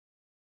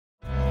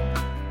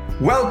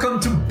Welcome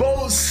to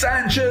Bo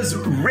Sanchez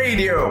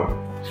Radio.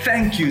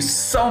 Thank you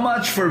so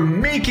much for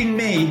making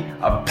me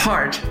a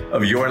part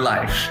of your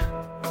life.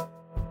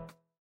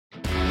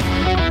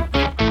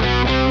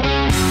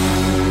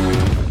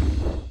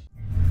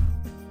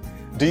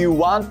 Do you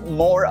want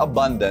more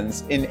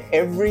abundance in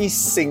every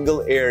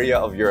single area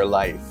of your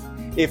life?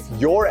 If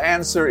your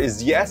answer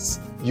is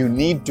yes, you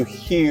need to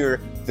hear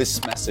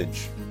this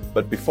message.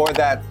 But before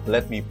that,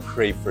 let me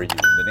pray for you.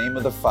 In the name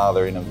of the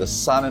Father, and of the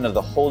Son, and of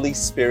the Holy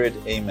Spirit,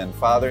 amen.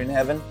 Father in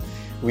heaven,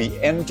 we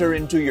enter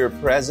into your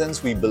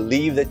presence. We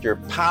believe that your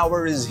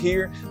power is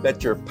here,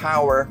 that your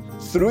power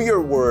through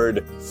your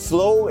word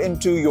flow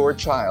into your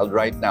child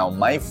right now.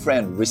 My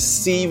friend,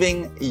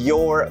 receiving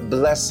your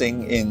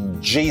blessing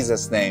in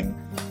Jesus' name.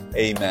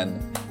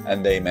 Amen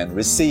and amen.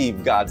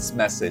 Receive God's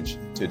message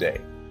today.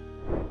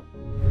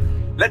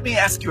 Let me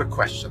ask you a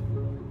question.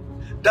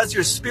 Does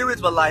your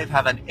spiritual life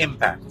have an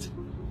impact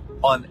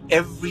on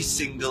every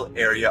single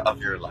area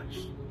of your life?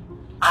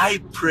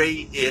 I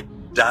pray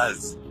it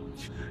does.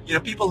 You know,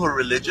 people who are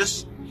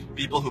religious,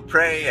 people who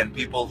pray, and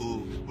people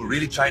who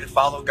really try to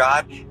follow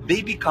God,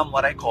 they become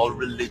what I call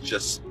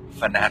religious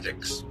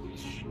fanatics.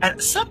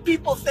 And some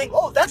people think,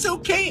 oh, that's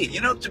okay. You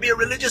know, to be a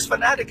religious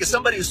fanatic is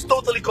somebody who's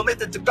totally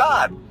committed to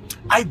God.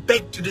 I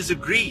beg to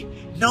disagree.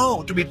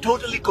 No, to be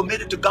totally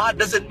committed to God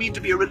doesn't mean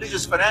to be a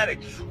religious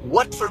fanatic.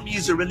 What for me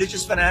is a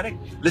religious fanatic?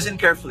 Listen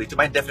carefully to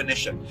my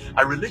definition.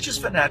 A religious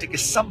fanatic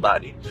is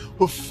somebody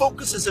who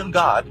focuses on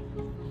God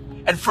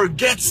and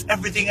forgets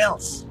everything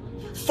else.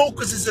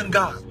 Focuses on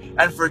God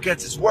and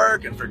forgets his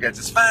work and forgets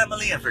his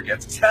family and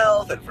forgets his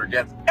health and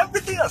forgets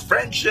everything else,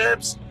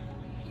 friendships.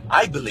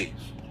 I believe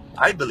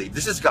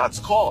this is God's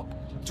call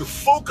to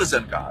focus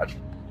on God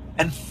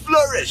and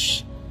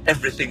flourish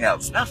everything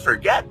else. Not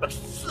forget, but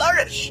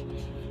flourish.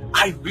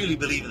 I really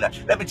believe in that.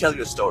 Let me tell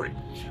you a story.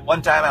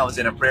 One time I was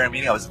in a prayer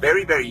meeting. I was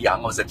very, very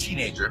young. I was a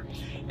teenager.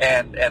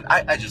 And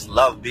I just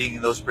loved being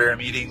in those prayer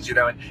meetings, you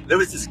know. And there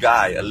was this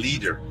guy, a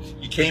leader.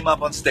 He came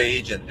up on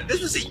stage, and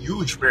this was a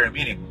huge prayer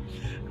meeting.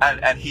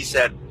 And he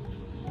said,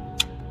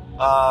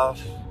 a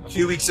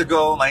few weeks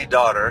ago, my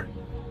daughter,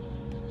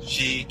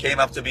 she came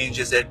up to me and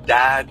she said,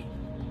 Dad,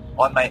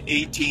 on my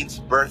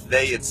 18th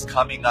birthday, it's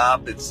coming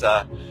up.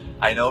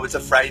 I know it's a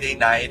Friday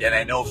night, and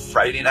I know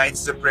Friday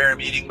night's a prayer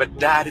meeting, but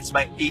Dad, it's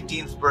my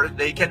 18th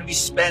birthday. Can we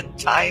spend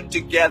time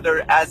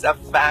together as a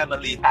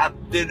family,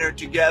 have dinner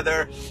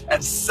together,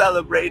 and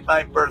celebrate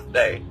my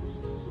birthday?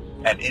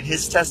 And in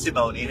his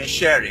testimony, in his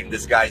sharing,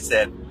 this guy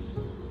said,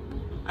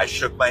 I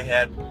shook my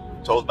head,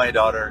 told my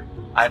daughter,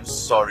 I'm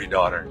sorry,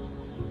 daughter.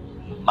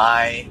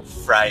 My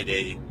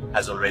Friday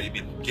has already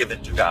been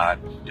given to God.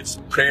 It's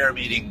prayer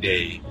meeting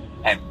day,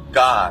 and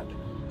God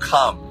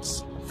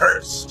comes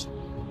first.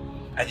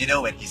 And you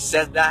know, when he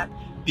said that,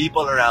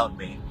 people around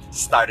me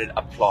started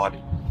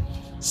applauding,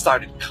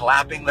 started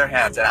clapping their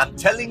hands. And I'm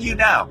telling you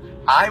now,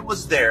 I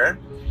was there.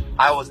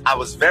 I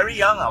was very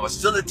young. I was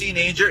still a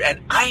teenager, and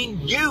I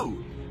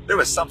knew there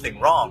was something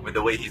wrong with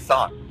the way he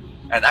thought.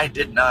 And I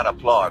did not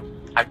applaud.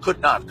 I could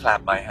not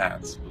clap my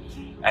hands.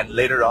 And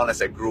later on, as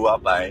I grew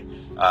up, I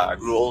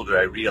grew older,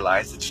 I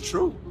realized it's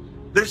true.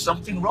 There's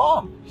something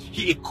wrong.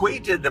 He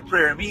equated the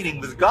prayer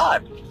meeting with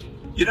God.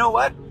 You know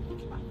what?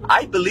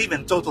 I believe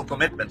in total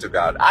commitment to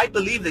God. I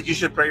believe that you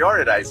should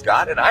prioritize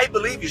God, and I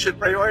believe you should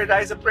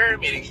prioritize a prayer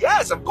meeting.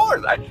 Yes, of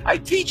course, I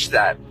teach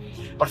that.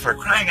 But for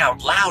crying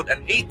out loud,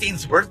 an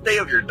 18th birthday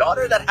of your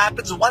daughter, that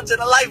happens once in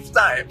a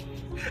lifetime.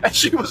 And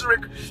she was,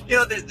 you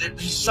know,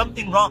 there's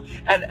something wrong.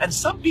 And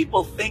some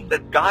people think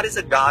that God is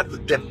a God who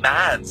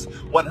demands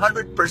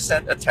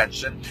 100%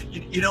 attention.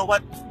 You know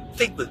what?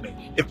 Think with me.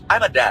 If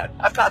I'm a dad,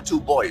 I've got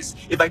 2 boys.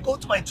 If I go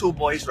to my 2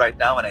 boys right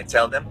now and I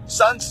tell them,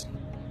 sons,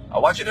 I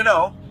want you to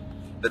know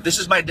that this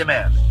is my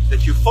demand,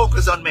 that you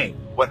focus on me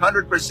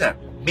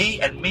 100%, me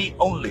and me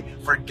only.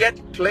 Forget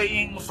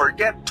playing,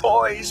 forget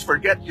toys,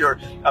 forget your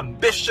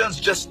ambitions,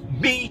 just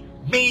me,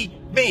 me,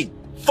 me.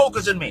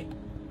 Focus on me.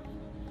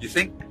 You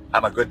think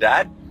I'm a good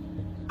dad?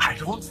 I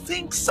don't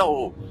think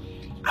so.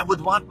 I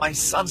would want my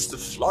sons to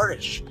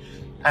flourish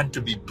and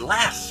to be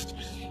blessed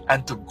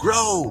and to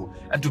grow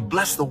and to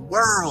bless the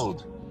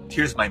world.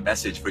 Here's my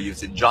message for you.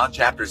 It's in John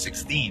chapter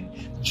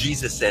 16.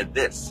 Jesus said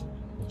this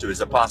to his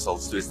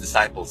apostles, to his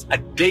disciples, a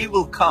day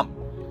will come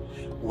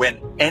when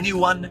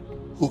anyone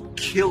who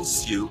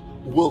kills you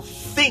will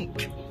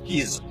think he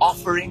is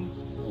offering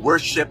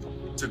worship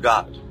to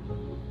God.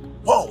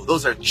 Whoa,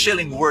 those are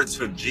chilling words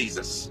from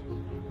Jesus.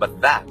 But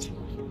that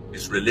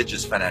is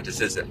religious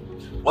fanaticism.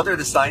 What are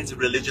the signs of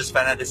religious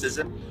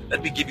fanaticism?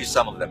 Let me give you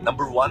some of them.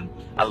 Number 1,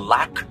 a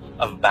lack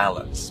of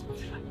balance.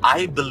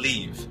 I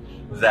believe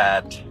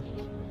that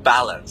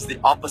balance, the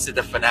opposite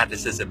of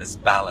fanaticism is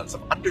balance,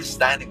 of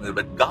understanding that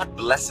when God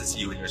blesses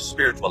you in your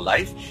spiritual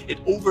life, it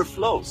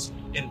overflows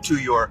into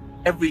your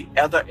every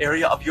other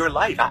area of your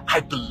life.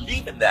 I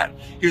believe in that.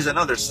 Here's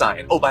another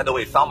sign. Oh, by the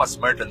way, Thomas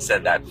Merton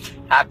said that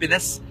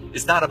happiness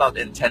is not about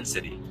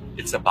intensity.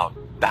 It's about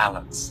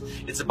balance.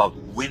 It's about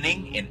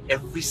winning in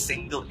every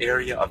single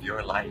area of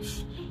your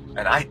life.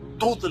 And I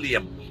totally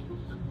am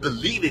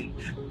believe in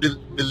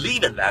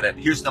that. And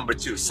here's number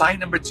two. Sign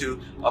number two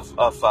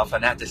of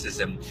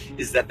fanaticism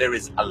is that there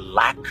is a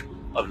lack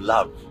of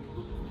love.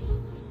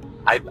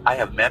 I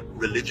have met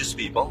religious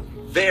people,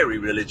 very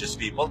religious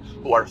people,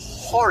 who are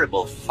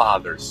horrible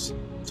fathers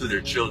to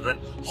their children,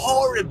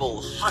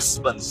 horrible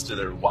husbands to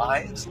their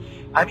wives.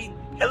 I mean,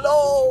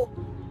 hello,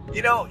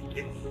 you know,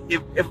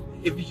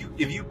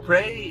 if you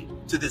pray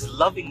to this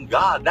loving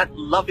God, that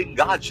loving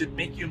God should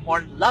make you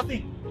more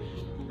loving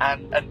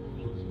and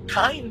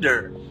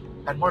kinder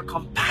and more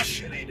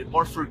compassionate and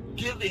more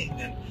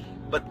forgiving,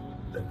 but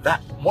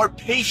that more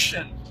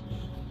patient.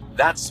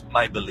 That's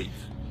my belief.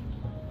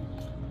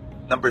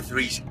 Number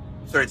three,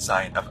 third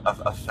sign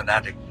of a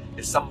fanatic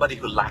is somebody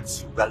who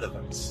lacks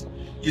relevance.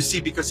 You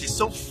see, because he's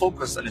so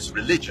focused on his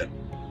religion,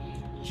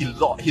 he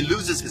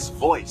loses his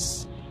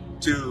voice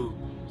to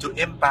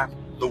impact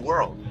the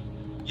world.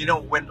 You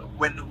know, when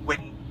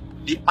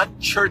the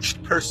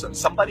unchurched person,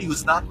 somebody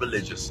who's not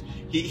religious,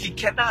 he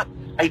cannot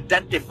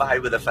identify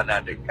with a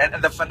fanatic,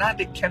 and the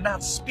fanatic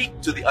cannot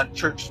speak to the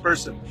unchurched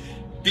person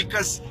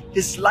because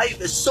his life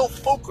is so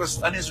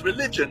focused on his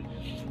religion,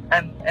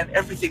 and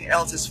everything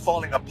else is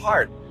falling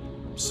apart.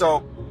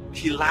 So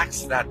he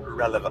lacks that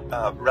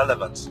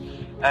relevance.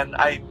 And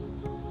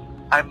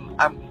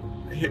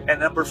and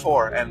number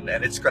four, and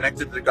it's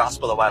connected to the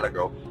gospel a while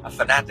ago, a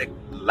fanatic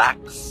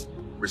lacks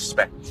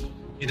respect.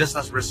 He does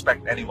not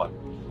respect anyone.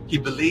 He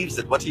believes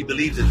that what he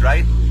believes is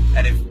right,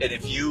 and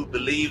if you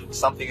believe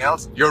something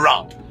else, you're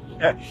wrong.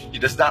 He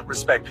does not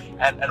respect.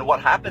 And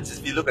what happens is,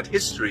 if you look at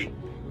history,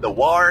 the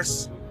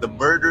wars, the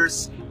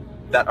murders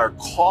that are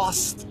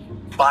caused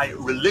by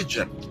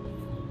religion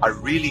are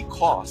really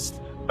caused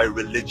by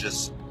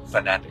religious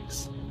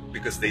fanatics,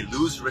 because they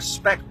lose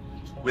respect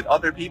with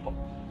other people.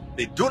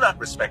 They do not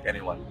respect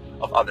anyone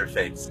of other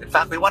faiths. In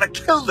fact, they want to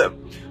kill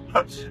them.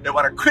 They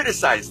want to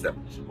criticize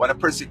them, want to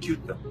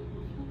persecute them.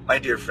 My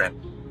dear friend,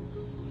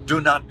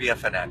 do not be a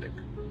fanatic.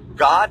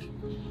 God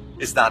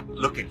is not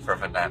looking for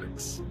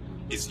fanatics.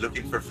 He's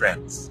looking for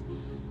friends.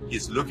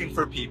 He's looking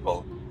for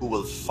people who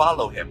will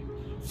follow him,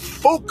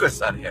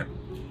 focus on him,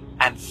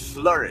 and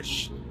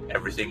flourish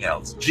everything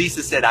else.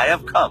 Jesus said, I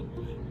have come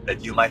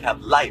that you might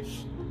have life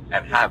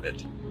and have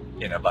it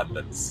in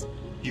abundance.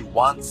 He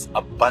wants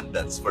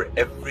abundance for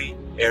every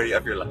area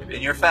of your life,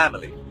 in your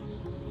family,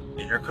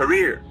 in your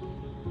career,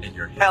 in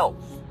your health.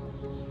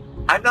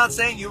 I'm not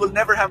saying you will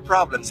never have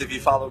problems if you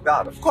follow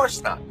God. Of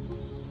course not.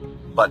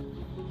 But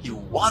he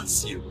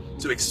wants you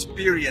to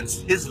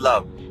experience his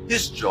love,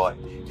 his joy,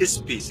 his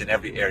peace in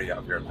every area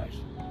of your life.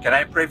 Can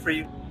I pray for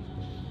you?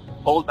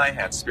 Hold my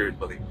hand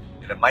spiritually.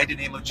 In the mighty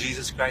name of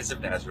Jesus Christ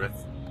of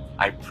Nazareth,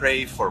 I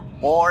pray for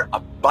more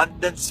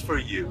abundance for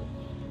you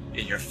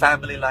in your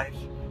family life,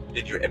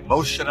 in your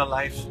emotional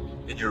life,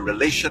 in your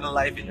relational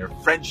life, in your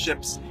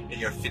friendships, in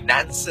your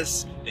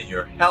finances, in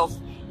your health.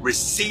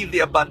 Receive the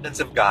abundance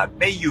of God.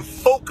 May you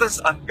focus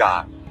on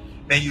God.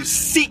 May you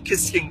seek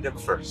his kingdom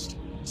first,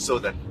 so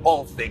that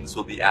all things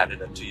will be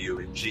added unto you.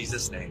 In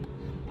Jesus' name,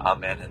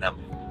 amen and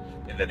amen.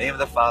 In the name of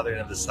the Father, and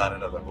of the Son,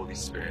 and of the Holy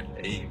Spirit,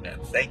 amen.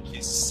 Thank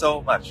you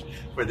so much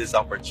for this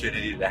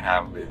opportunity to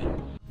have with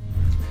you.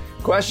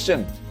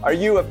 Question: are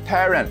you a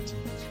parent?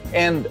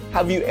 And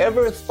have you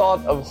ever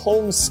thought of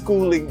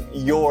homeschooling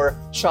your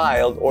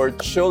child or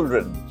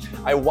children?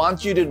 I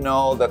want you to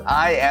know that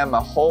I am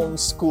a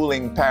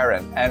homeschooling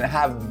parent and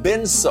have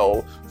been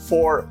so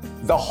for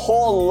the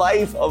whole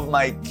life of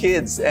my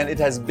kids, and it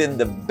has been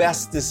the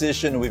best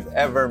decision we've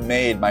ever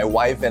made. My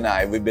wife and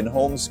I, we've been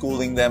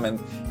homeschooling them,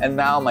 and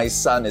now my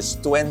son is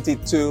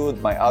 22,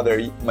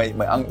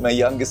 my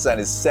youngest son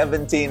is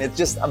 17. It's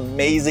just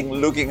amazing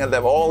looking at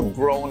them all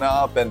grown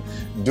up and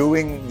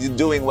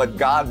doing what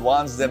God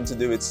wants them to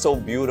do. It's so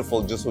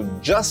beautiful.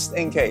 Just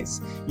in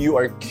case you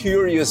are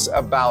curious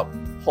about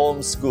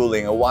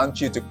homeschooling, I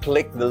want you to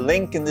click the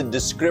link in the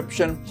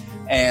description,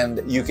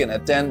 and you can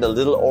attend a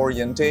little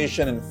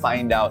orientation and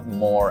find out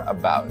more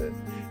about it.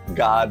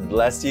 God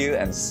bless you,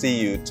 and see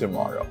you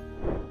tomorrow.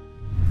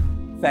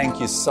 Thank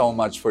you so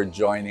much for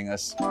joining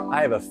us.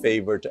 I have a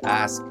favor to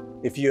ask.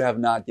 If you have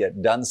not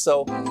yet done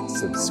so,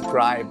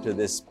 subscribe to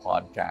this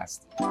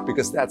podcast,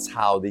 because that's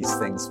how these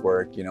things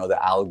work, you know,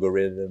 the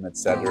algorithm,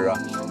 etc.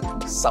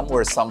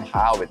 Somewhere,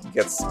 somehow it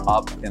gets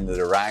up in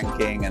the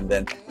ranking, and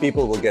then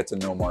people will get to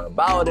know more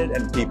about it,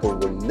 and people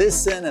will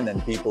listen, and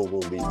then people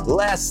will be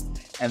blessed,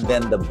 and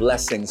then the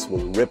blessings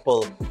will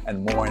ripple,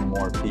 and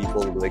more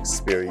people will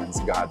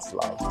experience God's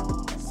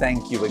love.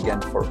 Thank you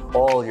again for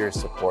all your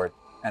support,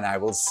 and I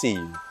will see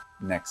you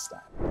next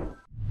time.